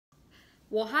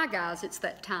Well, hi guys, it's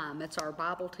that time. It's our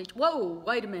Bible teach. Whoa,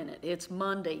 wait a minute. It's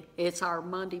Monday. It's our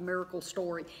Monday miracle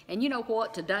story. And you know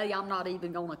what? Today I'm not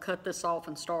even going to cut this off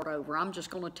and start over. I'm just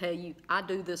going to tell you, I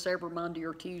do this every Monday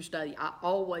or Tuesday. I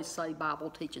always say Bible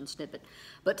teaching snippet.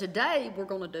 But today we're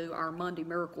going to do our Monday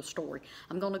miracle story.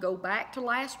 I'm going to go back to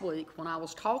last week when I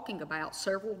was talking about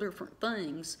several different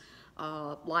things,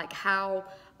 like how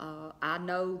I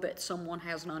know that someone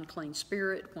has an unclean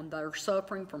spirit when they're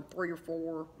suffering from 3 or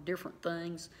 4 different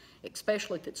things,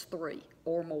 especially if it's 3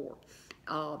 or more.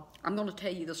 I'm going to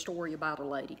tell you the story about a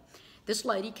lady. This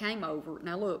lady came over.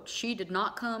 Now look, she did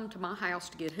not come to my house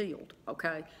to get healed,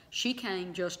 okay? She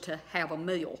came just to have a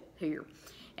meal here.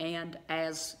 And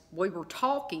as we were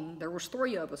talking, there was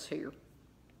 3 of us here.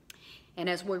 And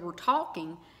as we were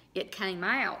talking, it came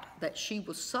out that she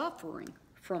was suffering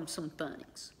from some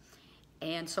things.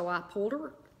 And so I pulled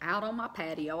her out on my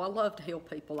patio. I love to heal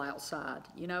people outside,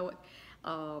 you know.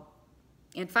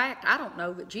 In fact, I don't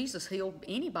know that Jesus healed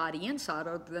anybody inside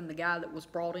other than the guy that was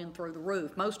brought in through the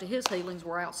roof. Most of his healings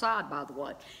were outside, by the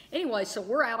way. Anyway, so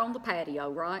we're out on the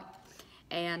patio, right?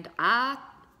 And I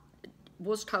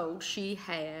was told she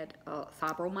had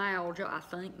fibromyalgia, I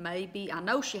think, maybe. I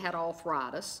know she had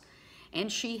arthritis,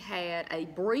 and she had a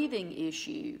breathing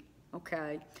issue,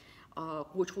 okay,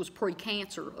 which was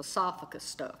pre-cancer esophagus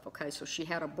stuff, okay? So she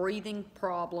had a breathing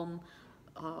problem,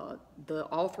 the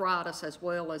arthritis, as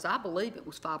well as, I believe it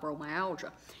was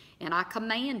fibromyalgia. And I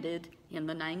commanded in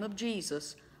the name of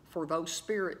Jesus for those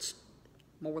spirits,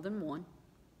 more than one,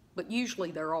 but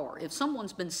usually there are. If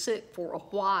someone's been sick for a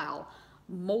while,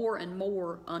 more and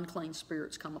more unclean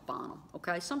spirits come upon them,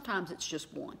 okay? Sometimes it's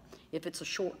just one, if it's a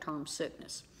short-term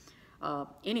sickness.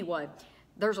 Anyway,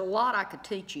 there's a lot I could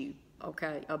teach you,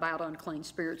 okay, about unclean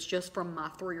spirits just from my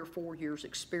 3 or 4 years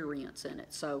experience in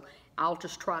it. So I'll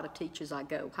just try to teach as I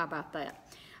go. How about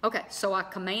that? Okay, so I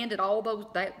commanded all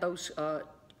those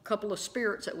couple of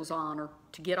spirits that was on her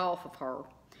to get off of her.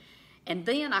 And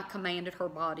then I commanded her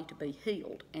body to be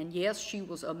healed. And yes, she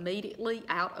was immediately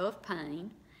out of pain.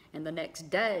 And the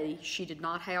next day, she did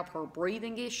not have her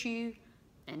breathing issue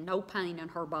and no pain in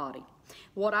her body.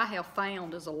 What I have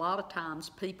found is a lot of times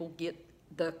people get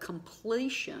the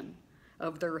completion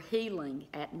of their healing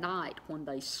at night when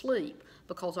they sleep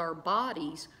because our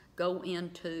bodies go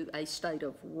into a state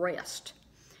of rest,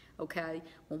 okay?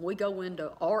 When we go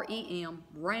into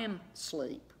REM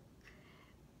sleep,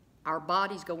 our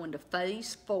bodies go into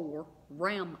phase 4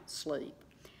 REM sleep.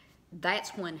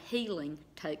 That's when healing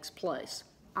takes place.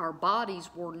 Our bodies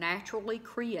were naturally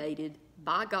created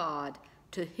by God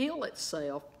to heal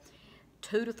itself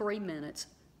 2 to 3 minutes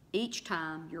each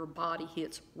time your body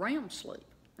hits REM sleep.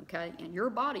 Okay, and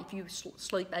your body, if you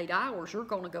sleep 8 hours, you're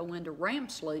going to go into REM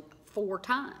sleep 4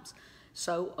 times.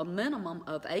 So a minimum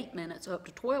of 8 minutes up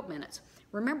to 12 minutes.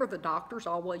 Remember, the doctors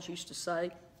always used to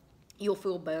say, you'll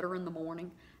feel better in the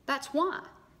morning. That's why.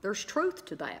 There's truth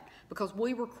to that, because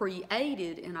we were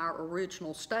created in our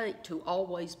original state to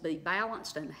always be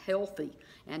balanced and healthy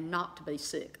and not to be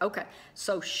sick. Okay,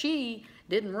 so she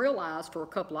didn't realize for a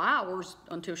couple of hours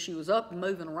until she was up and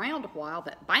moving around a while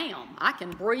that, bam, I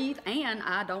can breathe and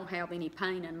I don't have any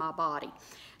pain in my body.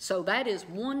 So that is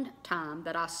one time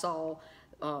that I saw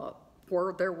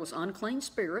where there was unclean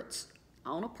spirits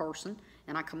on a person,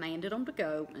 and I commanded them to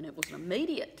go, and it was an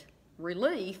immediate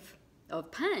relief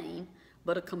of pain,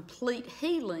 but a complete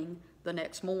healing the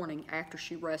next morning after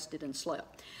she rested and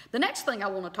slept. The next thing I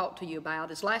want to talk to you about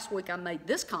is last week I made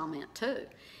this comment too,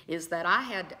 is that I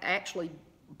had actually,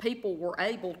 people were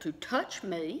able to touch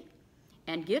me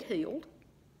and get healed.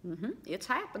 It's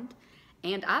happened.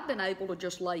 And I've been able to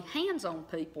just lay hands on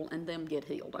people and them get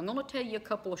healed. I'm going to tell you a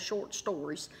couple of short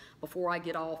stories before I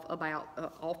get off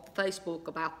Facebook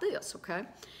about this, okay?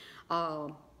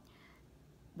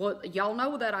 Well, y'all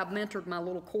know that I've mentored my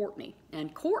little Courtney.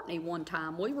 And Courtney, one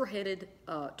time, we were headed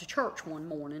to church one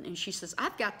morning, and she says,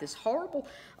 I've got this horrible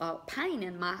pain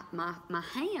in my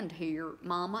hand here,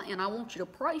 Mama, and I want you to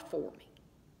pray for me.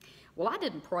 Well, I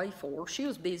didn't pray for her. She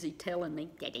was busy telling me,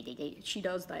 she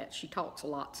does that. She talks a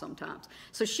lot sometimes.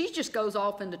 So she just goes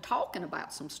off into talking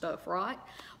about some stuff, right?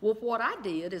 Well, what I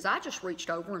did is I just reached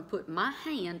over and put my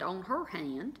hand on her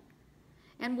hand,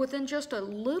 and within just a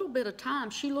little bit of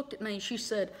time, she looked at me and she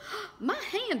said, my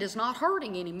hand is not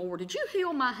hurting anymore. Did you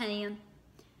heal my hand?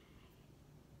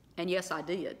 And yes, I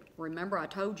did. Remember, I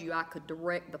told you I could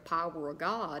direct the power of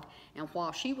God. And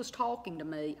while she was talking to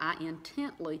me, I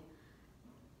intently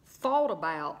thought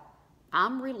about,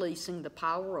 I'm releasing the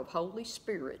power of Holy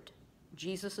Spirit,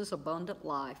 Jesus' abundant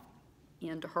life,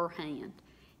 into her hand.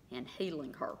 and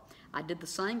healing her. I did the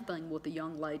same thing with a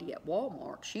young lady at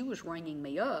Walmart. She was ringing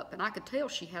me up, and I could tell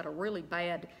she had a really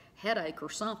bad headache or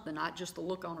something, just the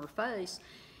look on her face.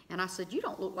 And I said, "You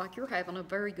don't look like you're having a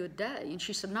very good day." And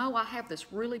she said, "No, I have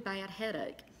this really bad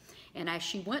headache." And as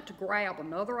she went to grab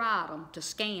another item to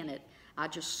scan it, I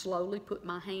just slowly put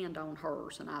my hand on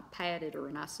hers and I patted her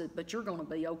and I said, "But you're going to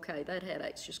be okay. That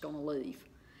headache's just going to leave."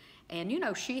 And you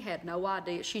know, she had no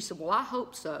idea. She said, "Well, I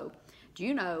hope so." Do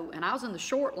you know, and I was in the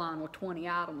short line with 20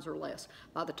 items or less.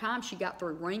 By the time she got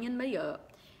through ringing me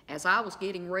up, as I was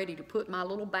getting ready to put my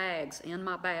little bags in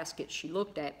my basket, she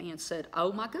looked at me and said,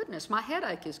 "Oh my goodness, my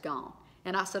headache is gone."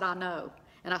 And I said, "I know."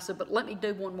 And I said, "But let me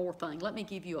do one more thing. Let me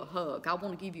give you a hug. I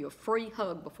want to give you a free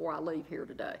hug before I leave here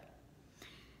today."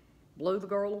 Blew the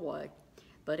girl away.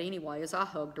 But anyway, as I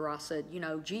hugged her, I said, "You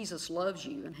know, Jesus loves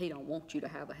you and he don't want you to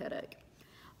have a headache."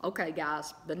 Okay,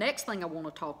 guys, the next thing I want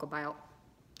to talk about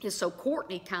is, so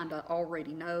Courtney kind of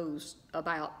already knows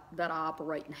about that I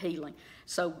operate in healing.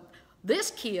 So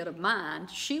this kid of mine,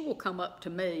 she will come up to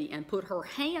me and put her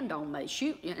hand on me,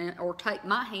 or take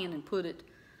my hand and put it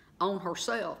on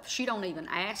herself. She don't even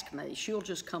ask me. She'll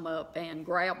just come up and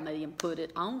grab me and put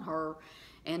it on her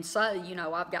and say, you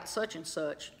know, "I've got such and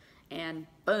such," and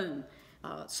boom.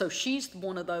 So she's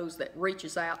one of those that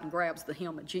reaches out and grabs the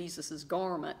hem of Jesus's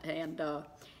garment, and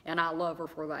I love her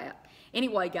for that.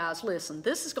 Anyway, guys, listen,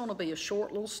 this is going to be a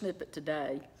short little snippet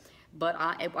today, but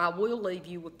I will leave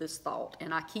you with this thought,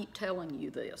 and I keep telling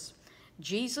you this.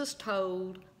 Jesus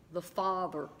told the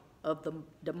father of the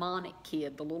demonic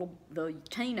kid, the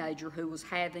teenager who was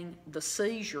having the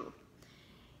seizure.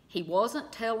 He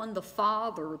wasn't telling the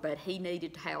father that he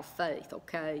needed to have faith,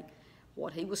 okay?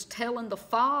 What he was telling the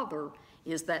father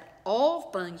is that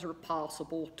all things are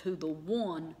possible to the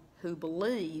one who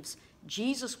believes.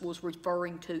 Jesus was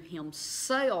referring to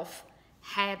himself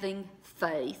having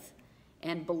faith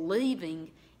and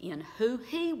believing in who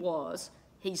he was.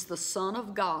 He's the Son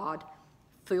of God,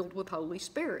 filled with Holy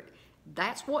Spirit.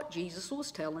 That's what Jesus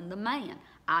was telling the man.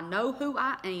 I know who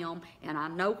I am, and I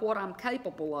know what I'm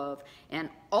capable of, and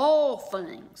all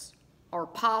things are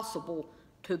possible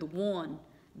to the one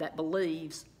that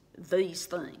believes these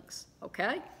things,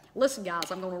 okay? Listen,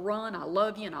 guys, I'm going to run. I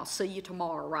love you, and I'll see you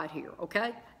tomorrow right here,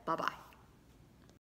 okay? Bye-bye.